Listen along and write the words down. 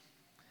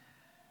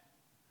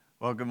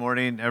Well, good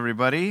morning,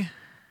 everybody.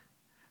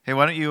 Hey,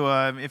 why don't you,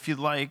 if you'd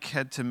like,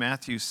 head to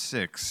Matthew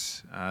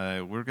 6.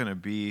 We're going to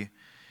be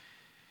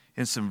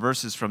in some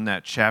verses from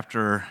that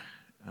chapter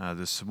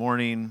this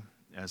morning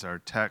as our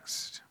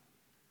text.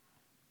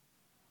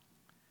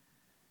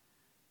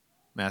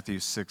 Matthew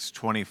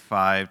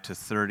 6:25 to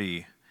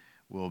 30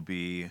 will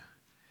be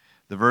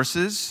the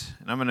verses.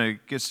 And I'm going to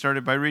get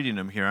started by reading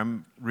them here.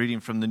 I'm reading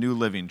from the New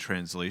Living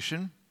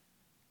Translation.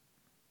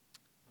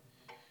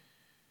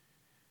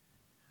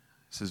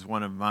 This is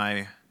one of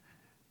my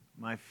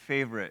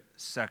favorite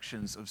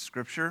sections of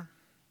Scripture.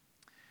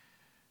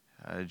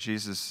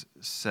 Jesus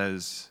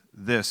says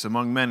this,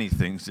 among many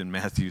things in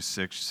Matthew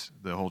 6.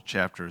 The whole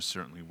chapter is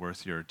certainly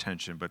worth your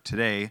attention. But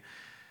today,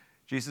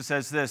 Jesus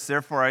says this,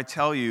 "Therefore I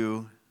tell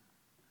you,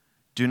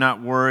 do not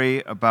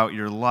worry about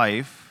your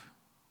life,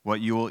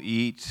 what you will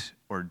eat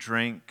or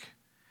drink,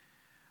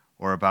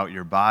 or about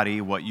your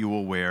body, what you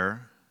will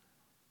wear.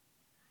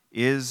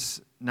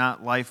 Is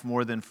not life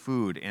more than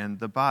food, and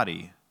the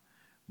body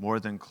more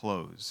than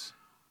clothes?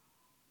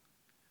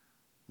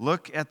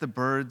 Look at the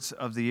birds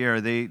of the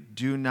air. They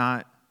do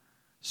not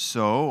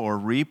sow or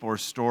reap or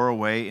store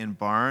away in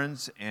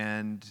barns,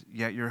 and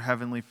yet your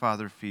heavenly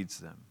Father feeds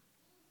them.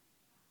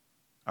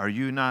 Are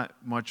you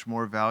not much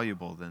more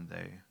valuable than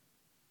they?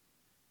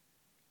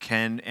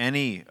 Can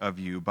any of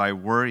you, by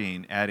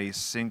worrying, add a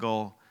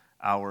single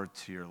hour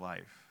to your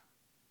life?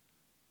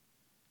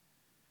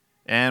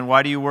 And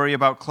why do you worry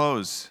about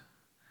clothes?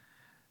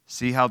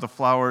 See how the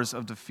flowers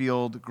of the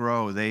field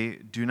grow. They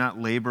do not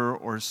labor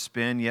or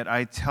spin, yet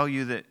I tell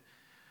you that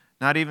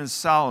not even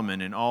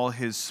Solomon in all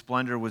his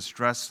splendor was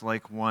dressed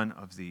like one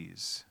of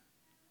these.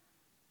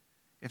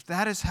 If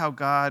that is how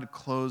God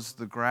clothes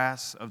the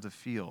grass of the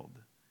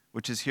field,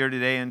 which is here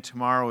today and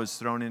tomorrow is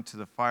thrown into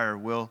the fire,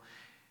 will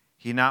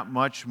he not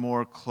much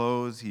more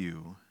clothe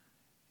you,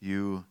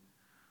 you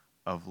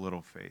of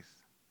little faith?"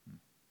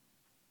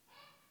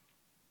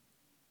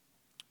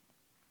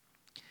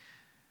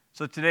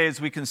 So today, as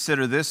we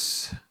consider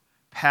this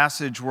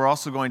passage, we're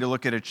also going to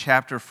look at a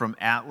chapter from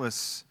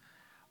Atlas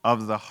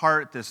of the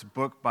Heart, this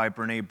book by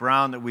Brene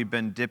Brown that we've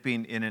been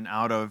dipping in and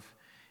out of.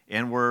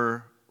 And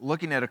we're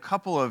looking at a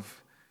couple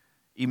of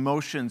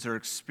emotions or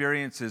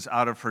experiences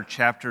out of her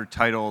chapter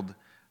titled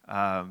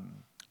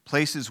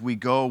Places We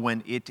Go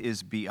When It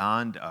Is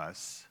Beyond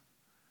Us.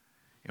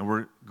 And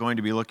we're going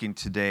to be looking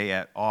today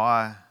at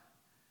awe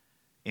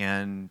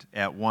and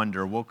at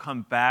wonder. We'll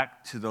come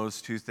back to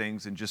those two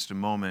things in just a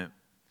moment.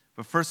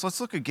 But first, let's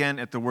look again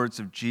at the words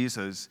of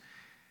Jesus.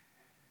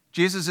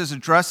 Jesus is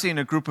addressing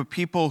a group of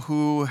people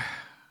who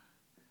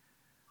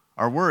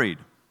are worried.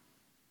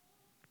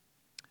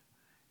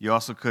 You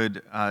also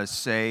could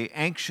say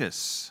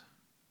anxious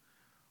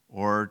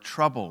or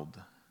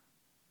troubled.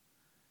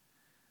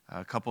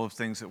 A couple of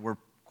things that we're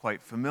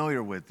quite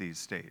familiar with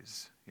these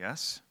days,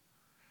 yes?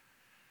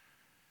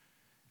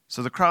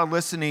 So the crowd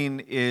listening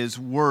is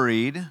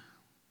worried,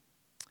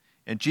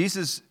 and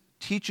Jesus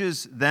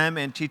teaches them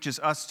and teaches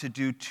us to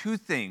do two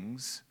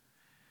things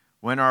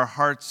when our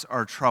hearts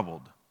are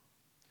troubled.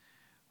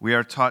 We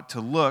are taught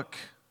to look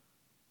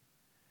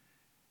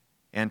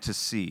and to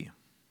see.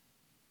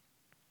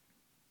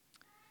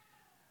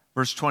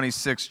 Verse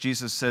 26,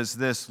 Jesus says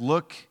this,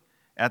 "Look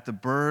at the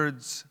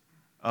birds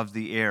of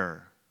the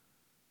air."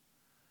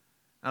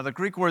 Now, the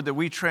Greek word that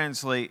we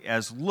translate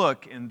as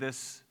look in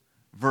this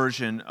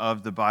version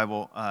of the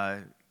Bible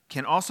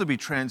can also be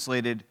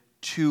translated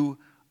to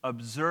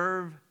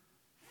observe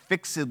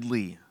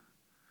fixedly,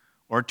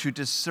 or to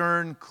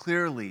discern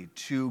clearly,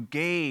 to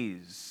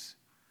gaze,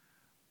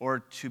 or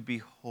to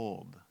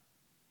behold.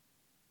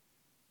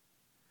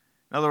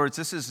 In other words,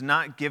 this is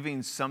not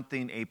giving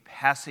something a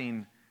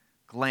passing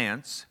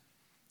glance,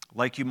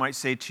 like you might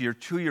say to your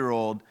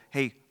 2-year-old,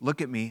 "Hey,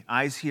 look at me,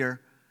 eyes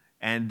here,"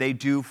 and they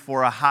do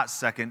for a hot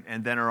second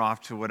and then are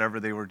off to whatever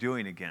they were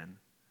doing again.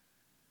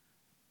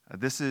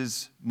 This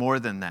is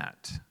more than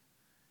that.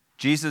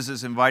 Jesus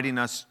is inviting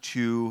us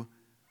to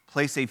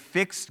place a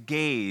fixed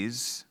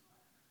gaze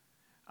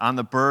on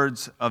the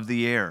birds of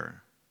the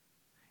air.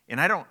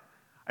 And I don't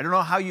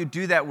know how you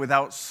do that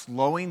without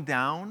slowing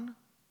down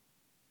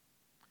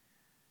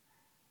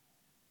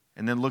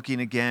and then looking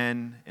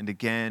again and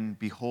again,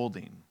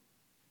 beholding.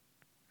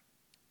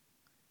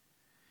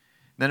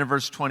 Then in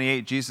verse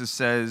 28, Jesus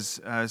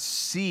says,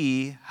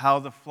 "See how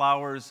the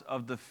flowers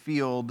of the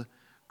field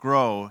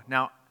grow."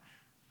 Now,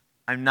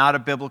 I'm not a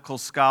biblical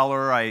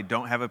scholar. I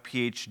don't have a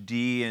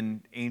PhD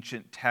in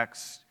ancient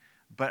texts.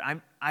 But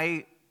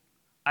I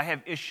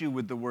have issue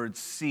with the word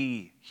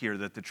 "see" here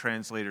that the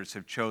translators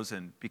have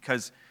chosen,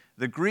 because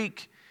the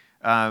Greek,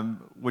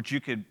 which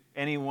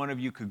any one of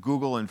you could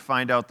Google and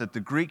find out that the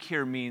Greek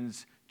here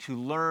means to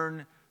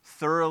learn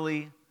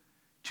thoroughly,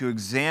 to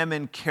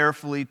examine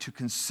carefully, to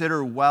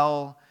consider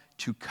well,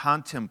 to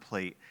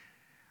contemplate.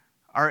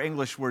 Our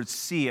English word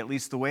 "see," at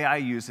least the way I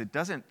use it,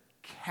 doesn't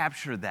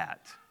capture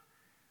that.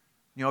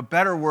 You know, a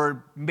better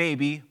word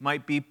maybe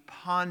might be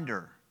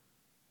ponder.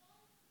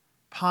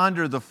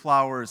 Ponder the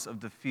flowers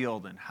of the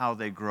field and how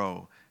they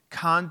grow.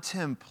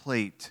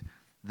 Contemplate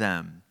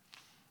them.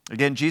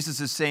 Again, Jesus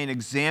is saying,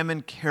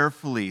 examine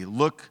carefully,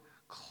 look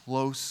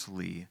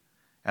closely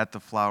at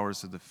the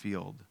flowers of the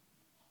field.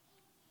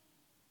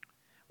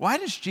 Why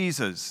does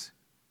Jesus,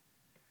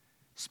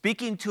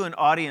 speaking to an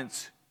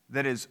audience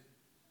that is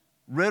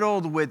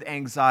riddled with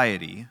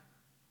anxiety,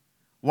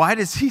 why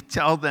does he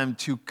tell them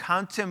to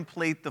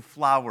contemplate the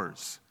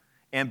flowers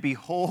and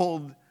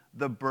behold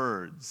the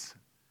birds?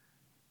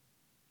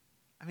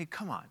 I mean,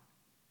 come on.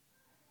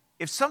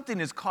 If something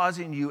is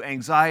causing you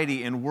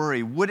anxiety and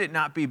worry, would it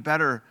not be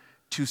better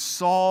to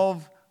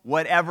solve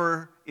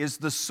whatever is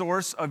the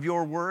source of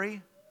your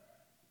worry?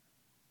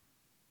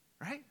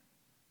 Right?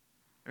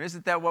 Or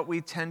isn't that what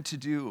we tend to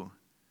do?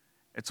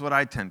 It's what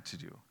I tend to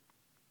do.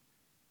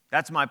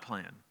 That's my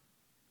plan.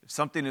 If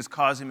something is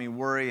causing me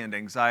worry and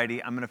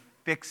anxiety, I'm going to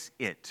fix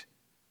it.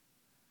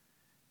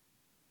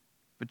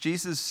 But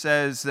Jesus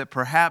says that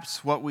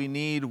perhaps what we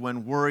need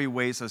when worry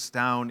weighs us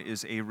down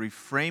is a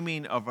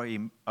reframing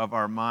of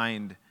our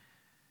mind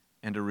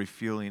and a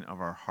refueling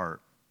of our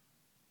heart.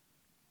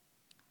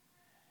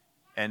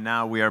 And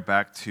now we are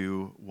back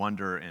to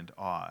wonder and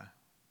awe.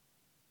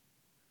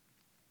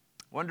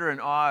 Wonder and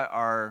awe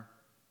are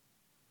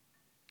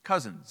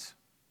cousins.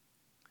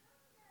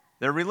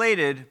 They're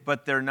related,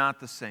 but they're not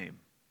the same.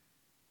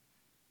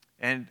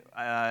 And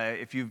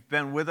if you've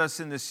been with us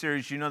in this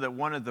series, you know that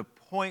one of the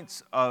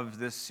points of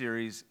this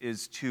series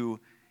is to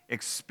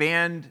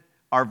expand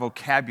our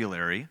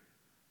vocabulary.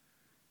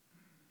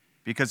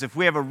 Because if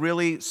we have a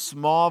really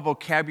small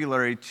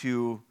vocabulary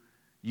to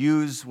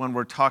use when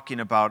we're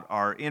talking about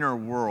our inner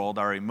world,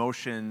 our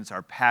emotions,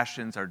 our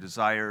passions, our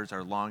desires,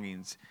 our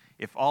longings,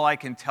 if all I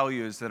can tell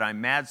you is that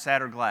I'm mad,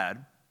 sad, or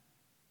glad,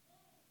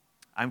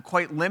 I'm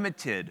quite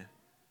limited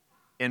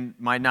in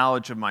my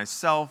knowledge of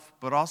myself,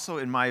 but also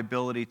in my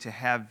ability to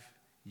have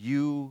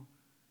you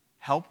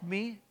help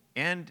me,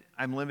 and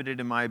I'm limited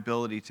in my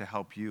ability to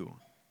help you.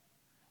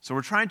 So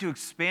we're trying to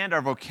expand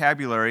our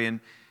vocabulary,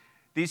 and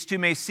these two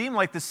may seem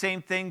like the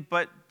same thing,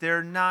 but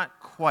they're not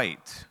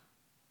quite.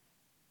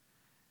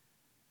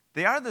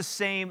 They are the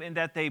same in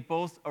that they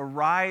both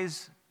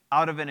arise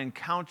out of an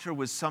encounter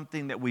with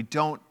something that we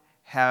don't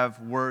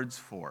have words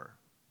for.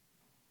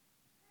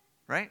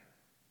 Right?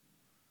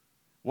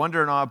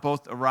 Wonder and awe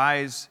both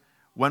arise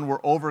when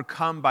we're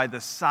overcome by the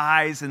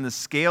size and the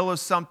scale of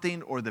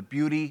something, or the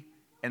beauty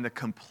and the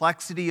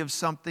complexity of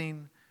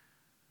something,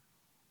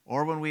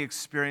 or when we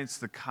experience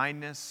the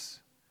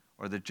kindness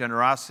or the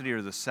generosity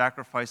or the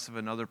sacrifice of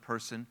another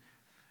person.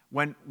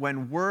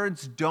 When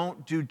words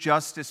don't do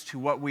justice to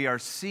what we are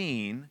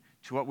seeing,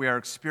 to what we are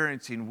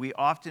experiencing, we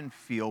often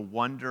feel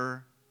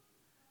wonder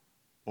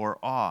or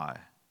awe.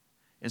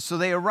 And so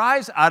they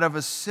arise out of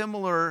a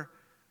similar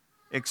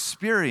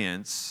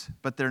experience,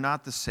 but they're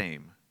not the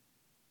same.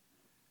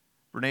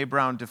 Brené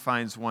Brown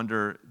defines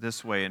wonder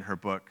this way in her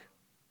book,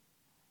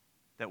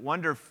 that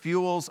wonder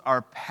fuels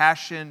our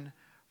passion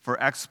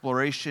for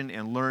exploration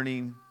and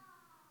learning,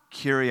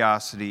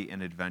 curiosity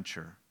and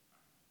adventure.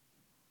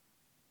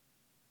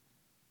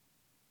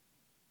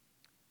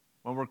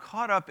 When we're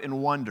caught up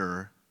in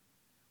wonder,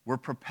 we're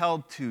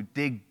propelled to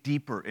dig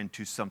deeper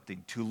into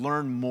something, to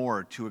learn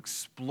more, to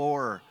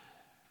explore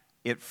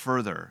it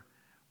further.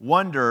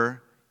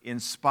 Wonder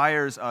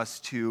inspires us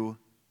to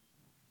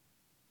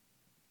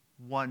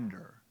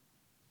wonder,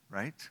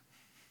 right?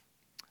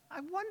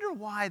 I wonder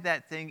why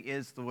that thing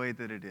is the way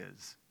that it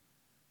is.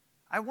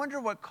 I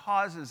wonder what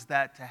causes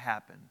that to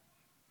happen.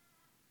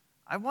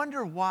 I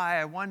wonder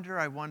why, I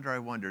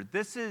wonder.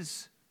 This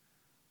is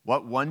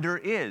what wonder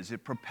is.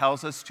 It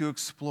propels us to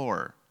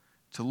explore,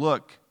 to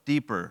look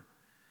deeper.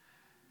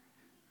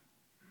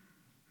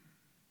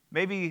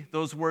 Maybe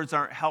those words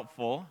aren't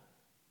helpful.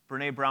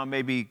 Brené Brown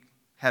maybe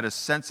had a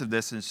sense of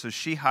this, and so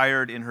she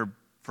hired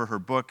for her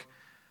book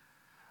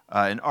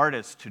an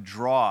artist to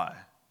draw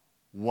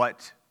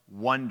what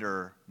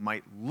wonder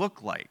might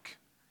look like.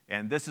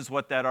 And this is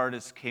what that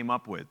artist came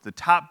up with. The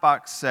top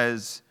box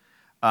says,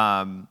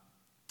 I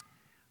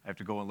have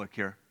to go and look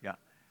here. Yeah.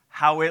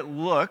 How it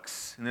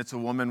looks, and it's a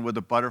woman with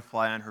a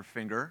butterfly on her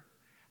finger.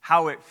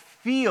 How it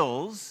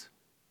feels,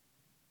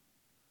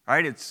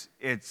 right?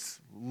 It's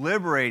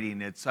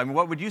liberating.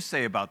 What would you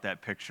say about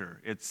that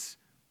picture? It's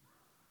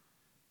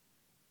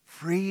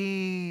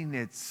freeing,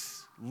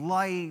 it's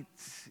light,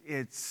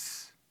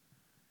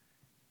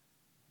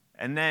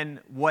 and then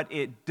what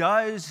it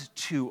does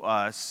to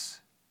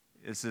us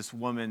is this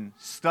woman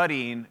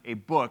studying a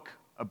book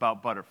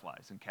about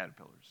butterflies and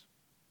caterpillars.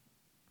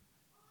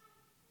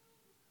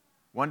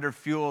 Wonder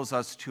fuels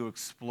us to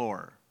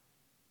explore.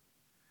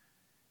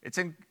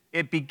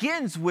 It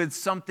begins with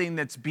something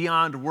that's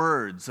beyond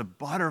words, a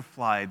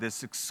butterfly,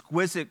 this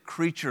exquisite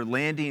creature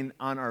landing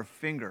on our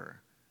finger.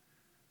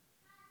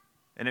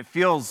 And it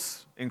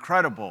feels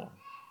incredible.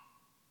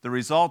 The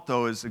result,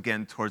 though, is,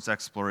 again, towards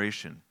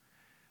exploration.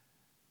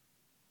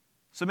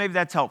 So maybe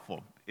that's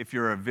helpful. If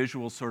you're a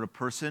visual sort of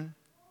person,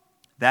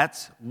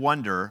 that's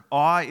wonder.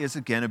 Awe is,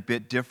 again, a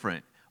bit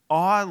different.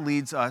 Awe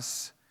leads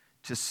us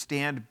to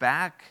stand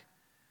back,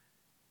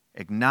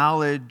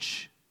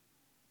 acknowledge,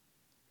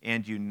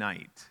 and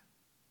unite.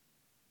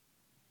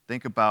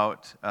 think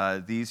about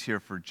these here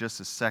for just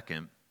a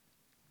second.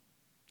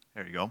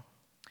 There you go.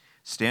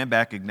 Stand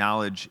back,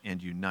 acknowledge, and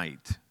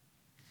unite.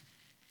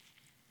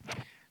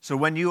 So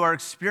when you are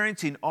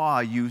experiencing awe,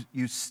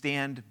 you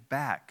stand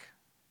back,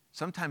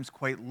 sometimes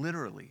quite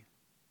literally.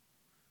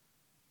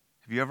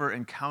 Have you ever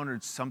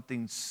encountered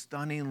something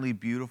stunningly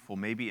beautiful,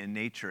 maybe in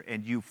nature,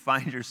 and you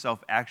find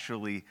yourself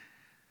actually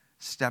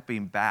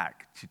stepping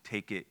back to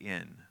take it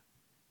in?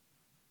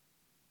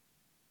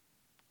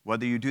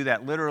 Whether you do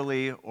that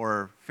literally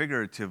or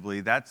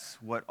figuratively, that's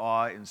what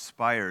awe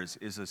inspires,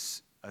 is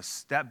a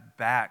step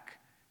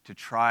back to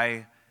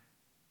try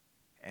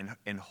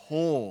and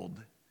hold,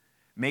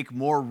 make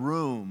more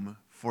room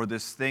for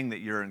this thing that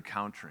you're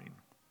encountering.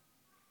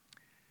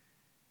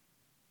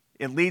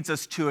 It leads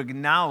us to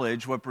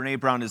acknowledge, what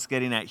Brene Brown is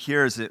getting at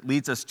here is it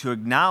leads us to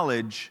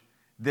acknowledge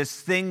this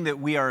thing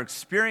that we are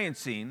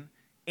experiencing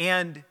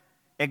and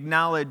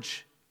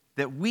acknowledge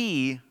that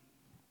we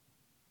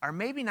are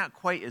maybe not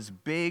quite as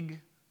big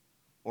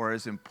or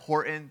as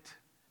important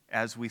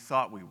as we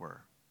thought we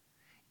were.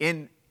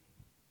 In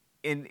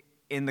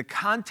the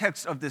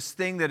context of this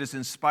thing that is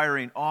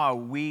inspiring awe,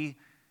 we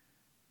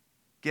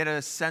get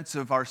a sense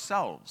of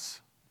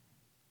ourselves.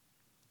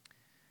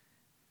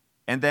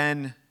 And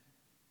then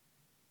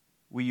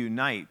we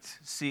unite.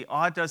 See,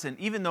 awe doesn't,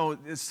 even though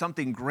it's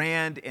something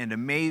grand and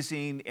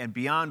amazing and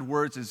beyond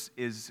words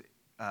is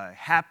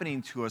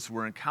happening to us,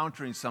 we're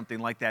encountering something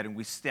like that, and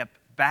we step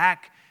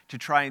back to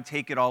try and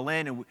take it all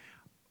in, and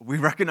we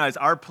recognize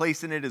our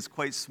place in it is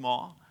quite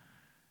small.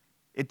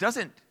 It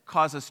doesn't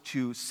cause us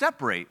to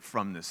separate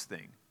from this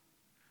thing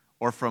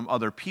or from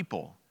other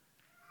people.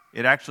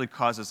 It actually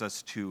causes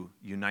us to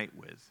unite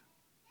with.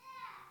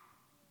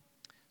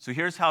 So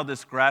here's how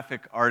this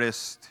graphic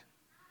artist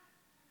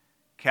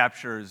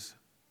captures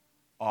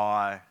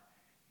awe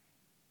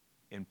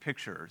in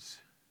pictures.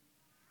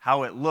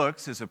 How it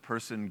looks is a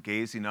person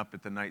gazing up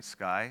at the night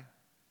sky.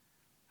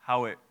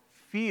 How it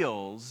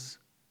feels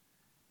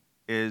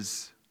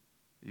is,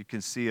 you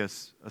can see a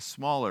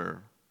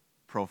smaller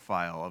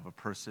profile of a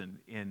person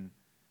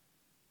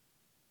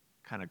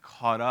kind of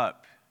caught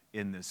up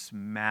in this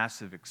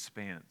massive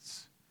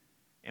expanse.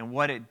 And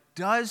what it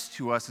does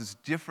to us is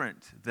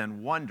different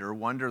than wonder.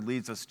 Wonder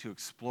leads us to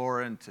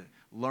explore and to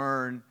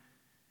learn.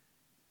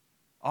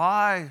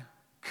 Awe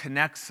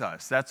connects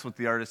us. That's what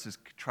the artist is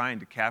trying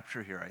to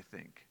capture here, I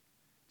think.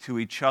 To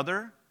each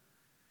other.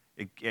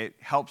 It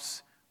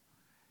helps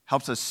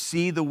us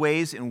see the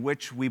ways in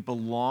which we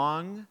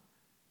belong,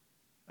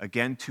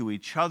 again, to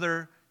each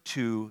other,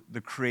 to the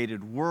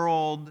created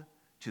world,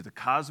 to the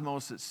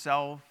cosmos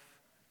itself.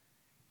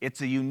 It's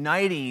a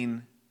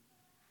uniting,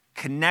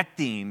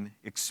 connecting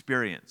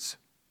experience.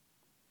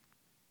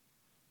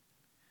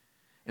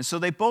 And so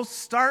they both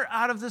start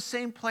out of the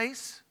same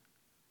place,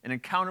 an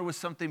encounter with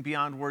something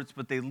beyond words,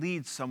 but they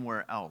lead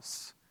somewhere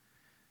else.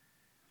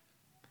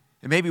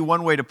 And maybe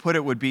one way to put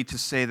it would be to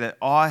say that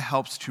awe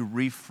helps to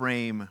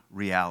reframe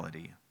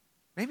reality.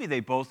 Maybe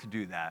they both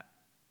do that.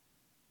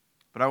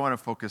 But I want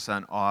to focus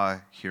on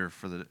awe here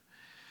for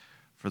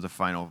the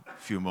final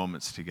few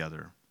moments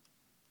together.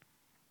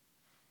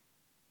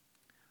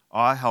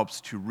 Awe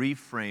helps to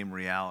reframe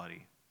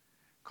reality,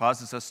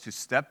 causes us to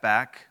step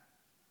back,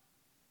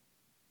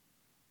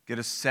 get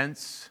a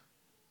sense,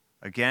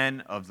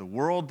 again, of the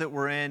world that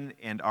we're in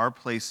and our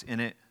place in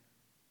it.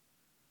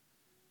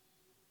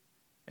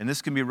 And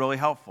this can be really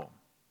helpful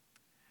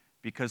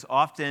because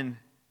often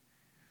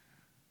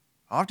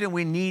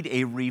we need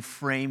a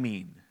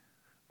reframing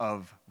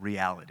of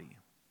reality,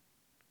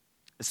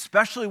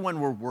 especially when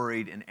we're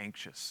worried and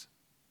anxious.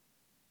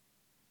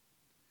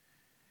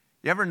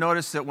 You ever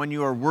notice that when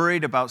you are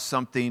worried about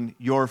something,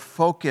 your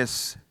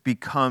focus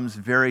becomes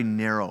very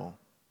narrow?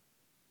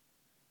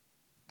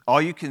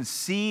 All you can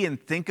see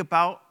and think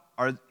about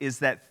is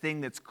that thing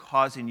that's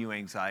causing you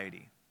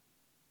anxiety.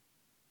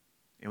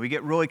 And we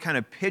get really kind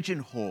of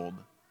pigeonholed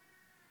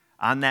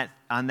on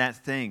that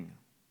thing.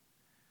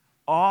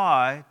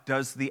 Awe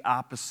does the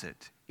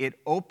opposite. It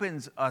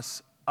opens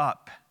us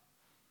up.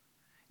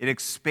 It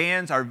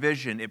expands our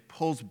vision. It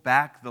pulls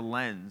back the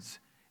lens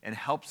and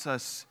helps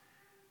us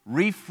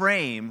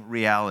reframe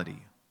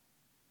reality.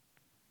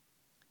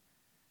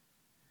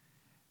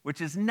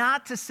 Which is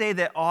not to say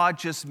that awe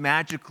just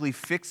magically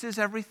fixes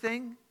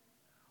everything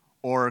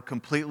or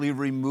completely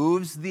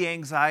removes the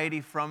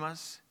anxiety from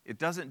us. It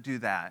doesn't do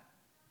that.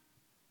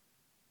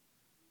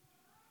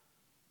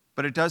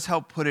 But it does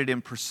help put it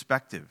in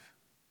perspective.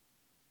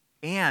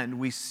 And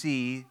we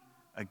see,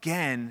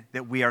 again,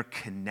 that we are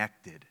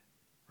connected,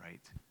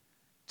 right,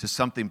 to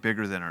something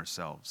bigger than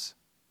ourselves.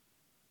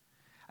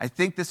 I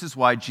think this is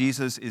why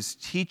Jesus is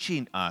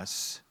teaching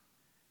us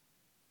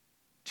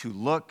to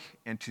look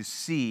and to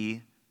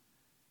see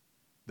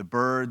the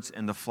birds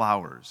and the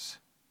flowers.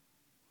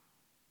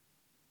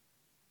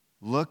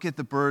 Look at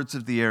the birds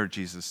of the air,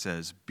 Jesus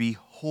says.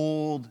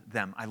 Behold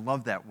them. I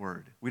love that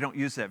word. We don't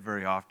use that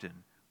very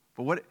often.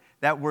 But what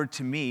that word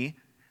to me,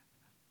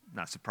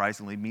 not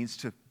surprisingly, means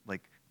to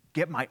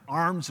get my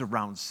arms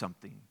around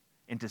something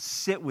and to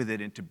sit with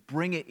it and to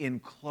bring it in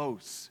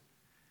close.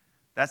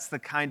 That's the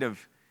kind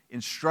of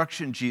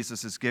instruction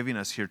Jesus is giving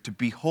us here, to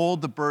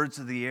behold the birds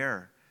of the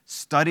air,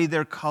 study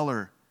their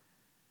color,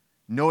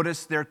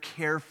 notice their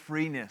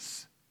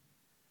carefreeness,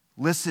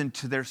 listen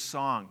to their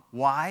song.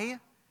 Why?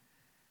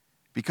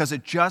 Because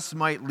it just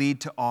might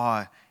lead to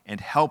awe and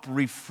help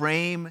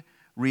reframe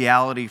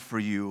reality for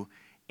you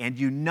and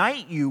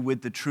unite you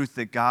with the truth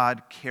that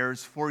God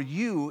cares for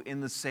you in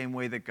the same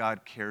way that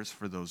God cares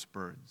for those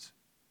birds.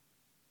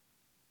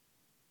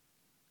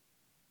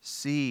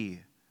 See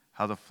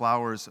how the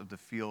flowers of the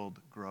field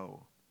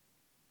grow.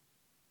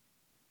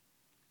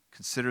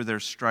 Consider their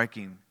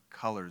striking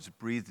colors.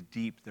 Breathe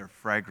deep their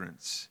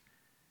fragrance.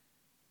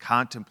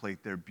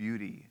 Contemplate their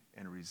beauty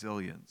and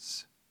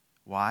resilience.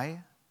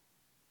 Why?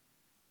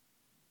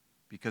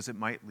 Because it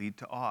might lead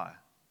to awe,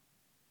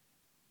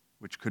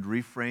 which could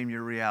reframe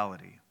your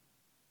reality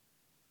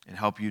and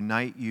help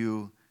unite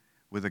you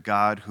with a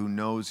God who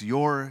knows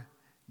your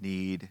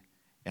need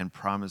and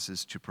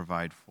promises to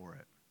provide for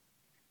it.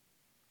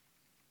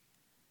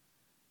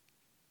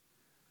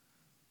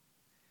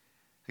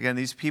 Again,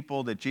 these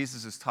people that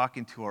Jesus is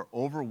talking to are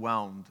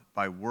overwhelmed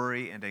by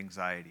worry and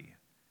anxiety.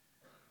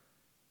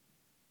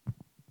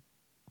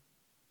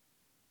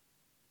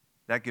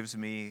 That gives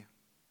me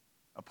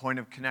a point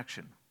of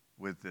connection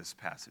with this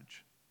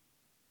passage.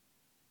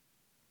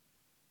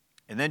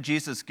 And then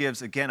Jesus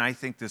gives, again, I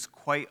think, this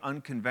quite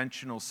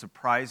unconventional,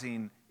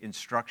 surprising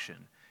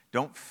instruction.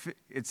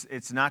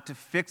 It's not to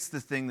fix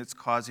the thing that's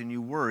causing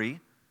you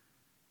worry.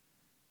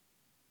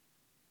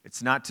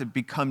 It's not to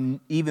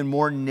become even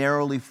more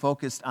narrowly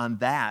focused on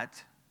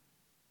that.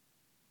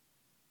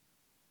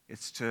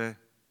 It's to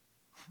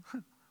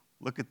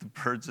look at the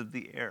birds of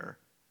the air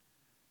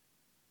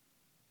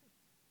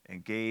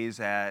and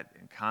gaze at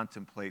and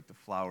contemplate the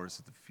flowers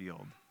of the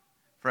field.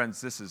 Friends,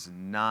 this is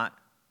not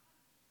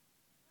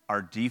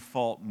our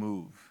default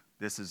move.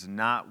 This is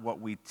not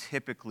what we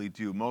typically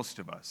do, most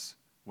of us,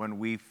 when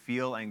we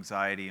feel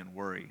anxiety and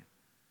worry.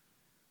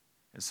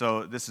 And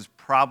so this is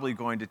probably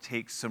going to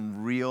take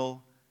some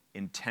real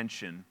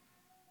intention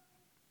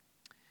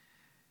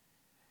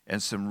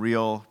and some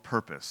real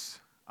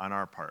purpose on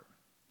our part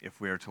if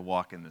we are to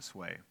walk in this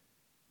way.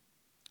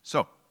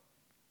 So,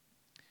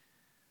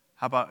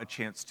 how about a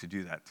chance to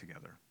do that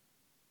together?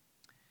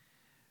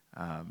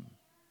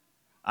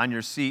 On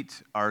your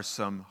seat are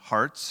some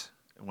hearts.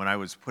 When I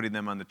was putting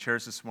them on the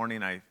chairs this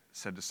morning, I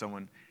said to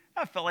someone,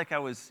 I felt like I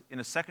was in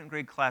a second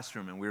grade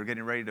classroom and we were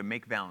getting ready to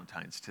make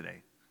Valentine's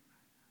today.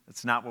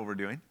 That's not what we're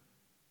doing,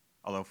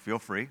 although feel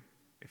free.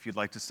 If you'd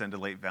like to send a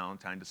late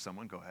Valentine to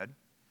someone, go ahead.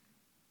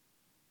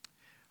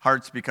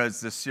 Hearts,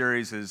 because this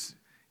series is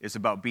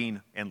about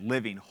being and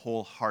living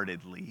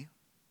wholeheartedly.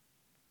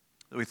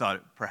 We thought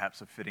it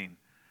perhaps a fitting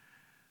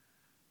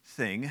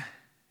thing.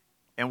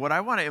 And what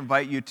I want to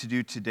invite you to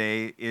do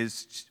today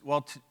is,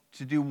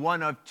 to do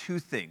one of two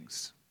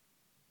things.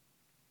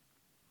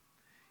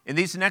 In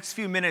these next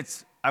few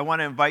minutes, I want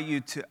to invite you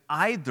to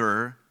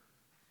either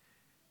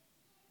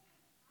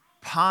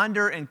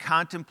ponder and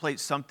contemplate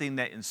something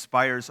that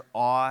inspires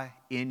awe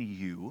in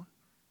you.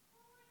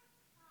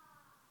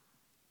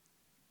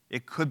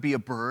 It could be a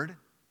bird.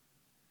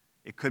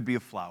 It could be a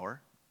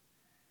flower.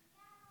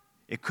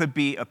 It could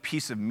be a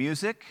piece of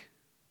music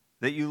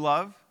that you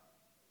love.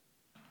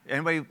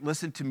 Anybody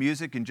listen to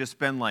music and just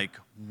been like,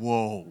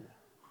 whoa,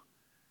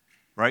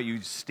 right?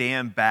 You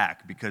stand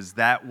back because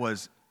that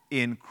was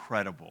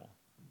incredible.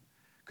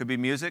 Could be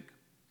music.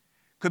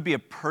 Could be a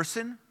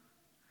person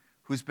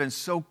who's been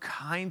so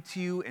kind to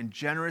you and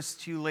generous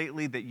to you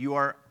lately that you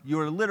are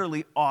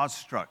literally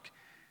awestruck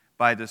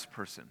by this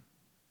person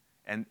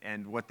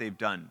and what they've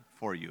done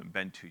for you and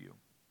been to you.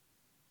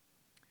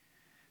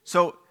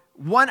 So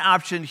one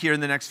option here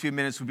in the next few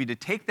minutes would be to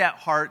take that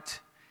heart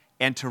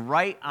and to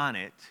write on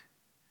it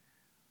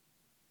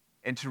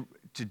and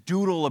to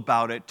doodle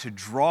about it, to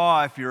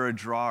draw, if you're a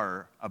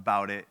drawer,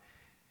 about it,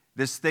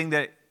 this thing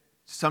that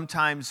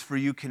sometimes for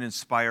you can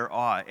inspire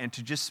awe, and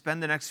to just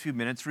spend the next few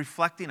minutes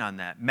reflecting on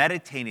that,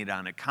 meditating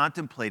on it,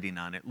 contemplating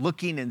on it,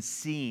 looking and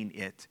seeing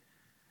it,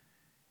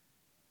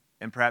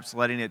 and perhaps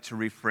letting it to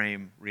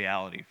reframe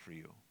reality for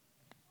you.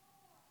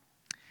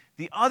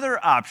 The other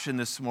option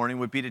this morning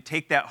would be to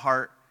take that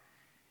heart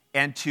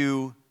and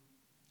to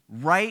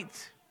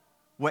write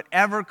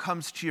whatever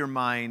comes to your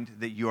mind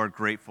that you are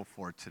grateful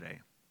for today.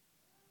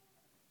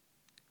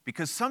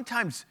 Because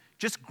sometimes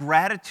just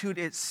gratitude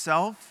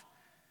itself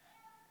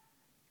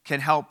can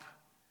help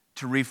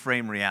to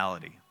reframe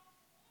reality.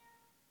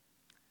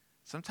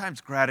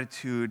 Sometimes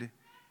gratitude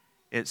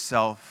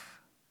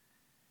itself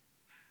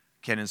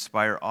can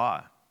inspire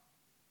awe.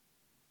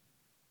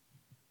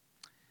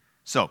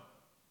 So,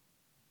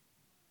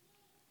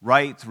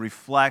 write,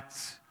 reflect,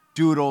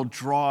 doodle,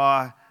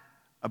 draw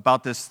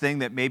about this thing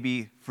that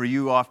maybe for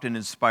you often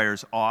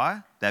inspires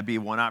awe. That'd be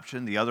one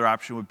option. The other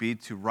option would be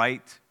to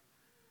write,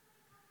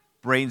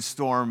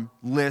 brainstorm,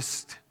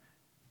 list,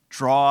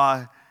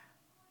 draw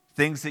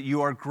things that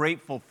you are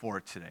grateful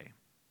for today.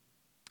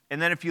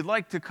 And then if you'd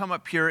like to come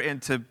up here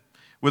and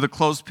with a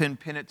clothespin,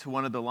 pin it to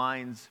one of the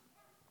lines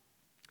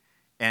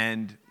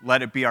and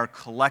let it be our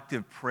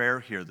collective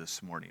prayer here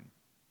this morning.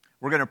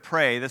 We're going to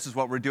pray. This is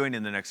what we're doing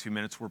in the next few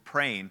minutes. We're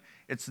praying.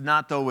 It's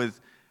not, though, with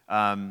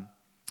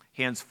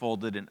hands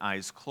folded and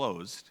eyes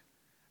closed.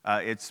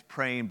 It's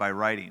praying by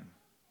writing.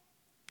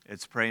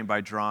 It's praying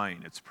by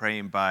drawing. It's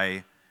praying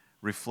by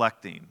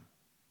reflecting.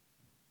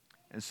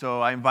 And so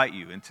I invite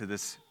you into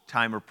this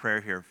time of prayer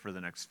here for the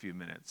next few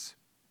minutes.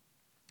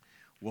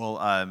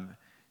 We'll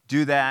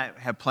do that,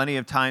 have plenty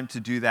of time to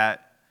do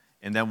that,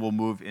 and then we'll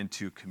move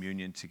into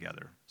communion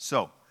together.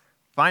 So,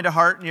 find a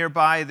heart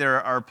nearby.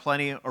 There are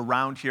plenty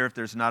around here. If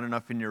there's not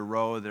enough in your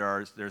row,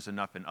 there's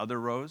enough in other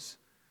rows.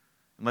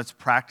 And let's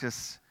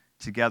practice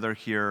together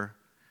here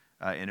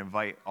and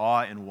invite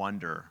awe and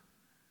wonder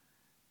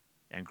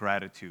and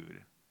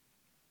gratitude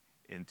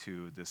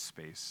into this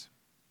space.